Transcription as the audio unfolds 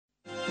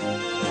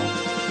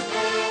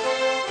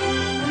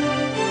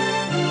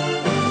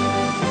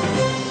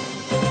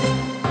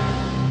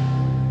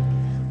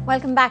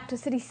Welcome back to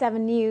City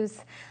 7 News.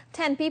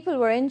 10 people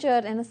were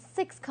injured in a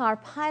 6-car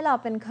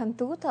pile-up in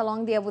Khantout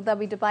along the Abu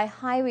Dhabi-Dubai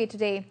highway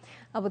today.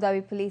 Abu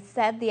Dhabi police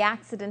said the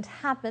accident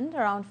happened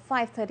around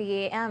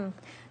 5:30 a.m.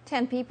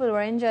 10 people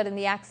were injured in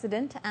the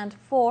accident and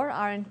 4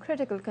 are in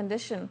critical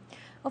condition.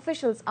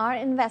 Officials are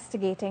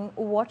investigating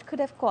what could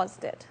have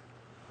caused it.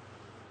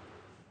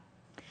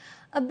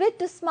 A bid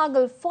to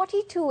smuggle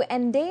 42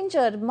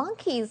 endangered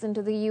monkeys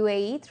into the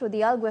UAE through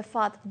the Al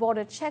Gwefat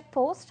border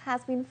checkpost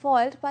has been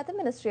foiled by the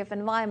Ministry of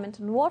Environment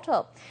and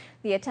Water.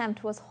 The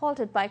attempt was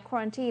halted by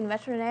quarantine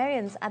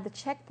veterinarians at the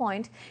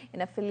checkpoint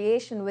in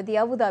affiliation with the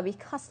Abu Dhabi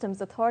Customs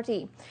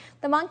Authority.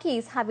 The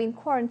monkeys have been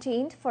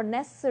quarantined for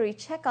necessary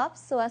checkups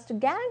so as to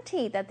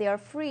guarantee that they are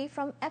free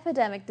from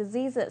epidemic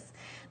diseases.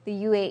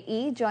 The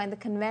UAE joined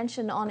the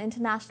Convention on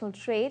International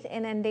Trade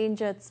in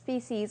Endangered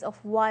Species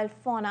of Wild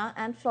Fauna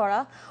and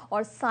Flora,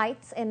 or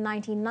CITES, in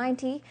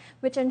 1990,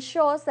 which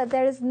ensures that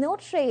there is no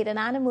trade in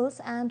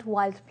animals and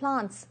wild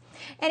plants.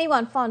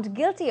 Anyone found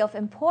guilty of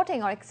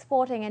importing or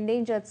exporting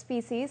endangered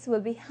species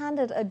will be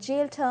handed a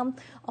jail term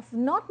of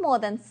not more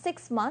than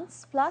 6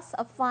 months plus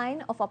a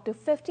fine of up to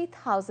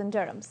 50,000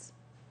 dirhams.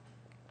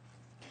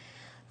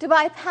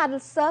 Dubai paddle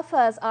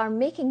surfers are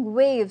making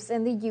waves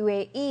in the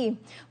UAE.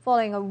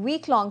 Following a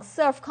week-long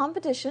surf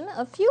competition,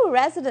 a few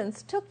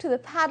residents took to the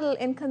paddle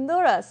in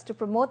Kandouras to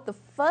promote the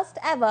first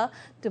ever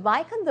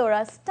Dubai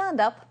Kandouras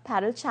Stand-Up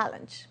Paddle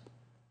Challenge.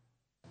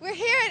 We're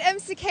here at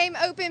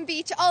Msakaim Open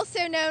Beach,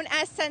 also known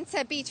as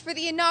Sunset Beach, for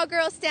the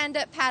inaugural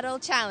Stand-Up Paddle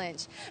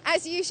Challenge.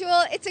 As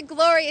usual, it's a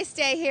glorious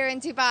day here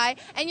in Dubai,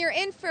 and you're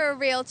in for a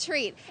real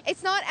treat.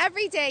 It's not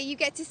every day you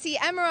get to see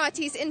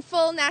Emiratis in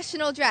full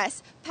national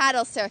dress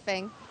paddle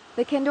surfing.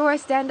 The Kandora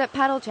Stand-Up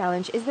Paddle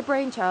Challenge is the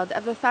brainchild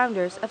of the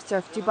founders of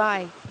Surf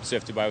Dubai.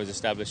 Surf Dubai was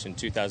established in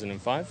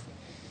 2005,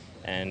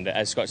 and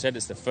as Scott said,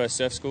 it's the first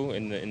surf school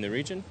in the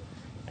region,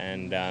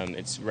 and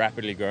it's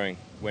rapidly growing.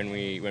 When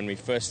we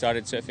first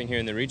started surfing here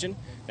in the region,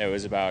 there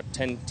was about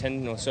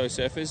 10 or so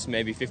surfers,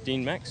 maybe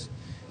 15 max.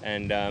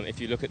 And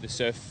if you look at the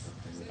surf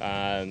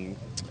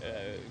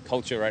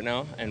culture right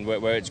now and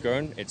where it's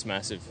grown, it's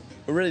massive.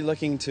 We're really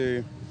looking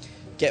to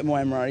get more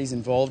Emiratis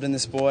involved in the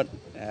sport.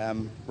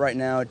 Right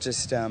now,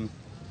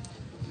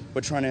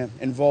 we're trying to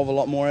involve a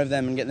lot more of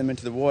them and get them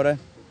into the water,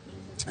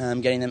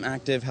 getting them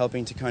active,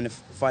 helping to kind of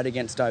fight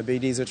against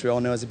diabetes, which we all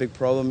know is a big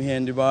problem here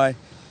in Dubai.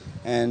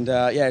 And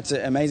it's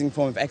an amazing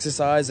form of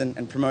exercise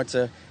and promotes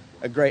a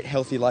great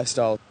healthy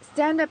lifestyle.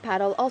 Stand-up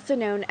paddle, also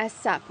known as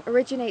SUP,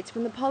 originates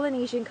from the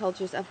Polynesian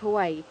cultures of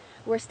Hawaii,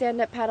 where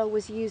stand-up paddle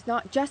was used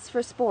not just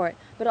for sport,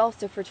 but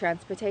also for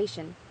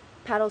transportation.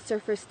 Paddle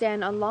surfers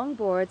stand on long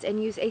boards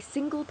and use a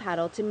single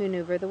paddle to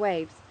maneuver the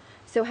waves.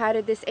 So how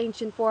did this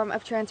ancient form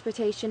of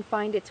transportation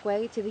find its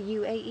way to the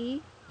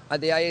UAE?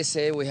 At the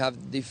ISA,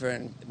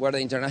 we're the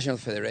international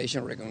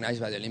federation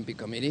recognized by the Olympic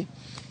Committee.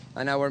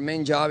 And our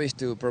main job is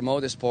to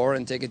promote the sport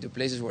and take it to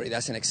places where it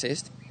doesn't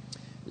exist,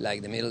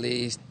 like the Middle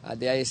East. At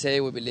the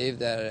ISA, we believe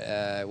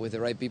that with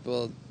the right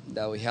people,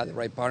 that we have the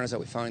right partners that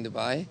we found in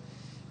Dubai,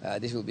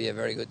 this will be a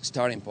very good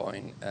starting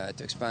point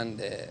to expand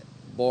the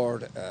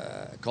board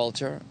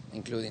culture,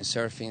 including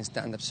surfing,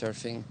 stand-up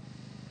surfing,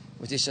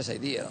 which is just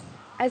ideal.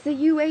 As the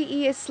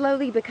UAE is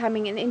slowly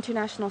becoming an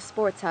international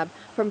sports hub,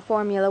 from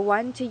Formula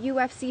One to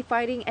UFC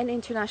fighting and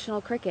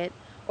international cricket,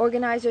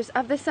 organizers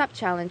of the SUP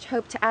Challenge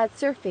hope to add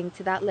surfing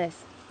to that list.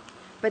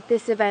 But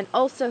this event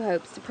also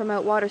hopes to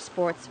promote water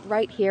sports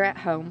right here at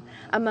home,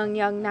 among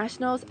young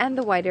nationals and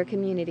the wider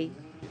community.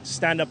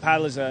 Stand-up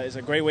paddle is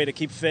a great way to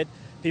keep fit.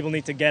 People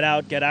need to get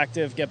out, get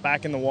active, get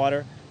back in the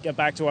water, get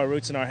back to our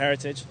roots and our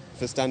heritage.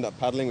 For stand-up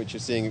paddling, which you're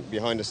seeing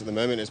behind us at the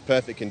moment, is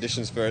perfect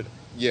conditions for it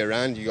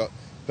year-round. You've got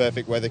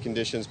perfect weather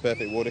conditions,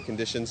 perfect water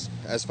conditions.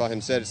 As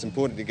Fahim said, it's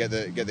important to get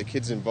the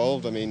kids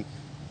involved. I mean,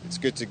 it's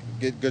good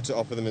to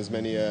offer them as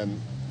many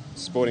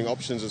sporting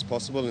options as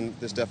possible, and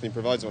this definitely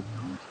provides one.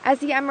 As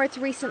the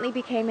Emirates recently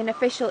became an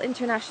official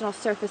International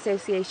Surf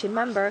Association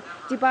member,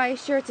 Dubai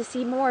is sure to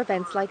see more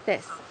events like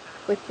this.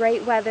 With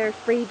great weather,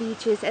 free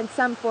beaches and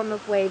some form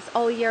of waves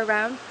all year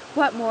round,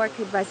 what more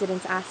could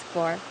residents ask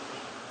for?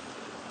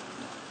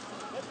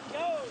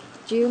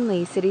 June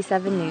Lee, City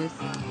 7 News.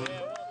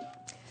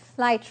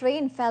 Light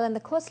rain fell in the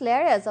coastal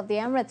areas of the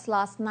Emirates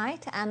last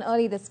night and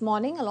early this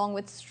morning, along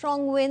with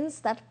strong winds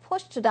that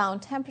pushed down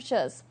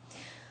temperatures.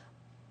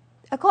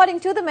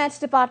 According to the Met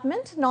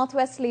Department,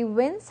 northwesterly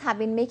winds have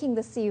been making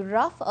the sea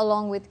rough,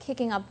 along with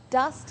kicking up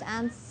dust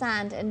and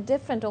sand in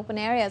different open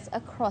areas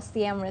across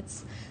the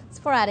Emirates.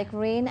 Sporadic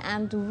rain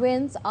and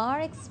winds are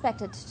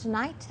expected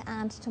tonight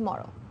and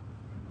tomorrow.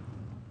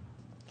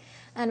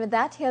 And with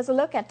that, here's a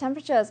look at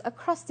temperatures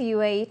across the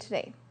UAE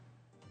today.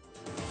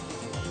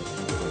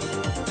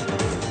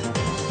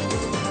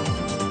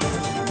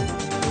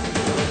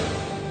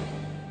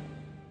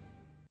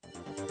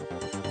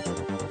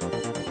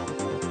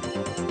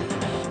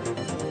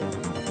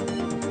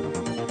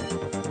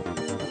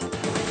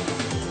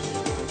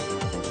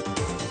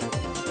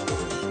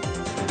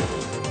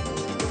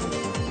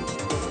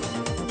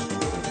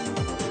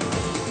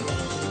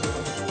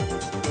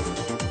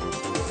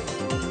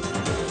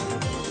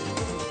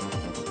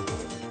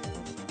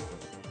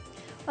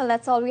 Well,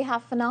 that's all we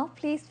have for now.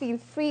 Please feel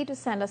free to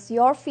send us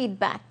your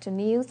feedback to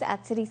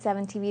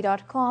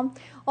news@city7tv.com,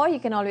 or you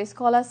can always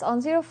call us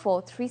on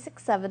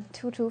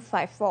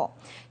 04-367-2254.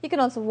 You can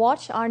also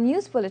watch our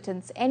news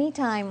bulletins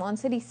anytime on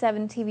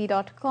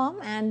city7tv.com,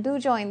 and do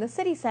join the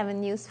City 7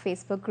 News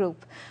Facebook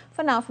group.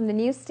 For now, from the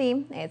news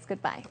team, it's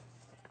goodbye.